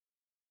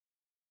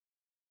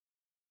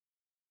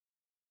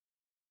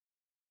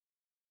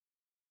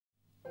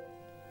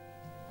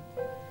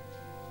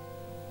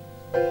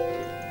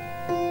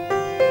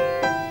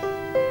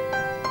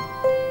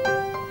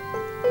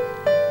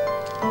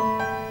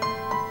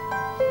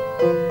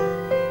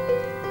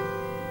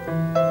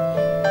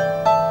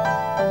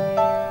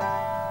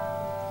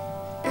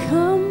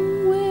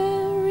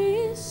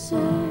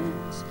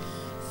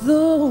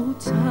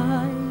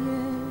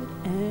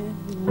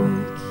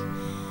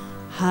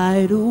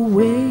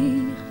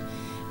away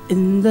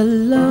in the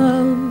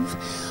love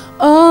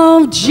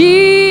of Jesus.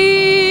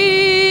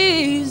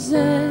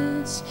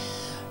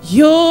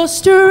 Your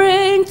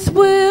strength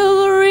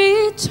will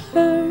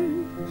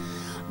return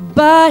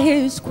by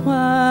his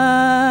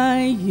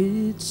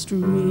quiet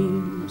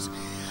streams.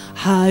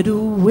 Hide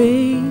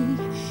away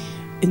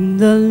in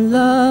the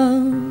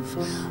love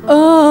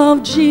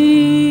of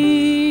Jesus.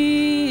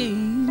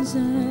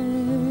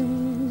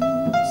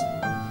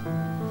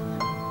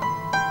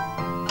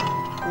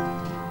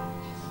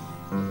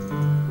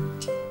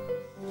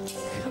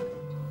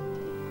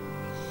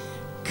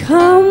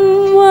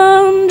 Come,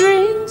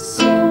 wandering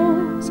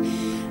souls,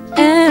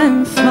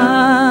 and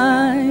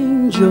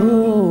find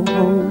your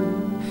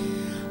home.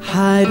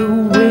 Hide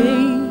away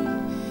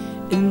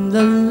in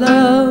the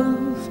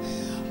love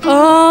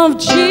of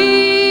Jesus.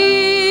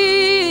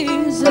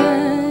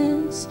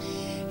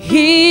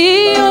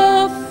 He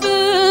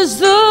offers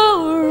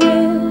the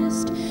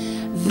rest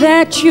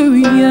that you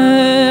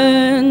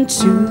yearn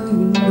to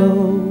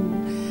know.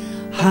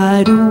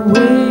 Hide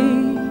away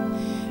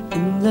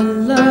in the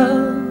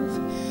love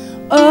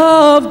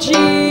of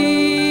Jesus.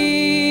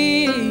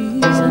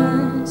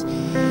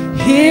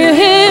 Hear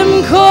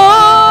him calling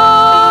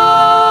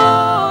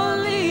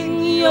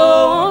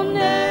your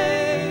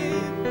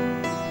name.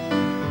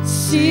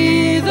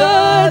 See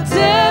the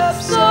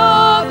depths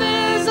of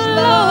his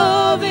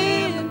love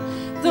in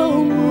the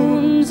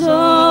wounds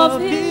of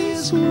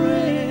his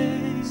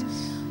grace.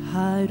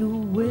 Hide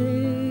away.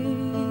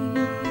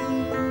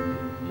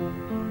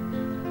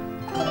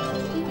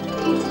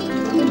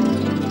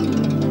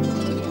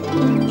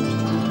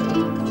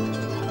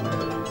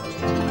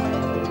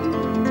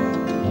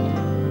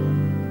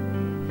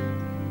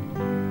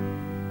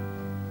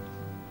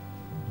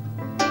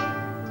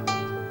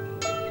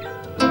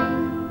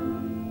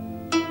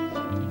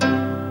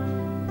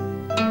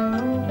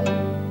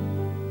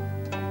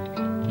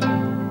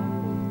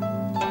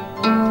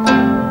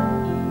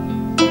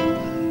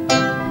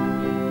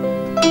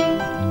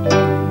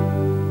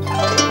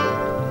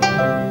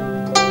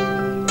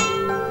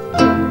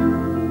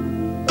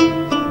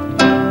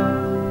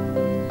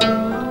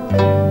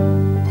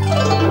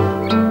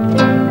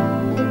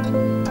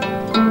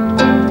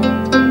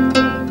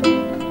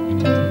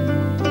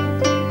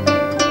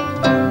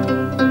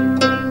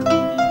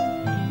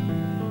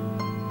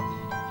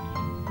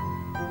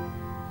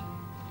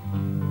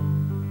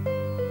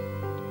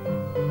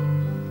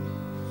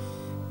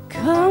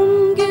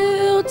 Come,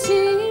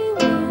 guilty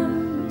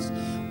ones,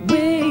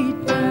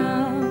 weighed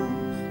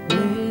down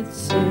with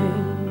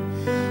sin.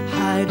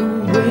 Hide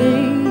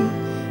away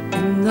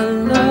in the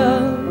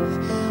love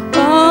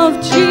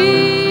of Jesus.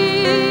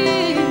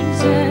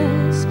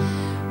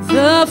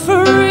 The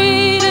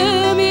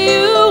freedom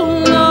you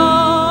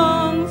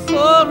long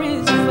for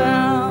is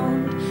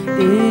found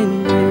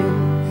in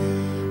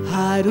him.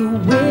 Hide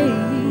away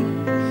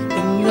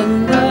in the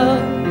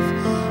love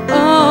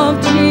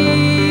of Jesus.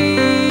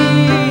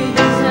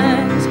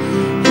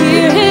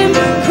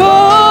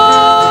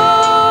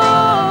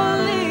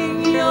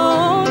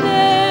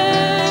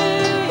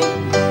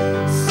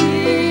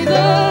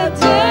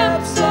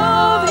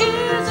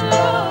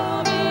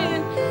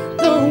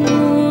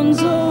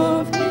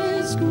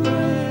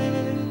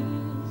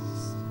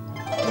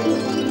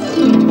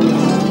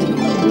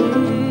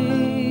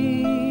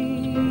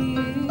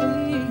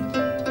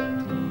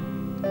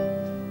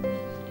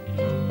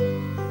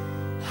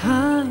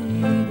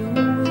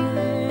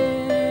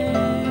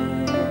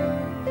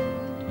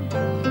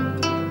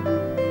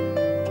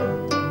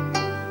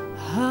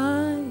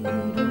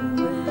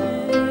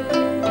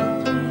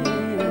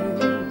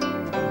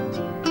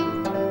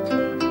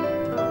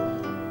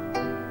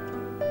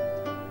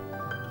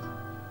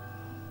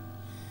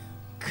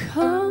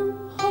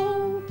 Come,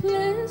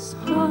 hopeless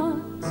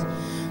hearts,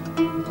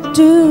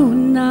 do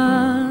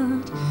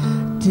not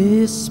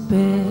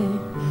despair.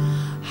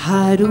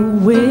 Hide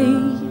away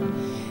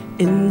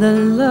in the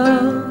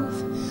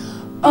love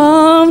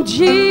of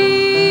Jesus.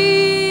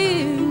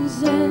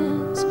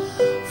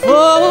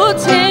 For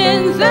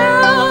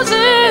 10,000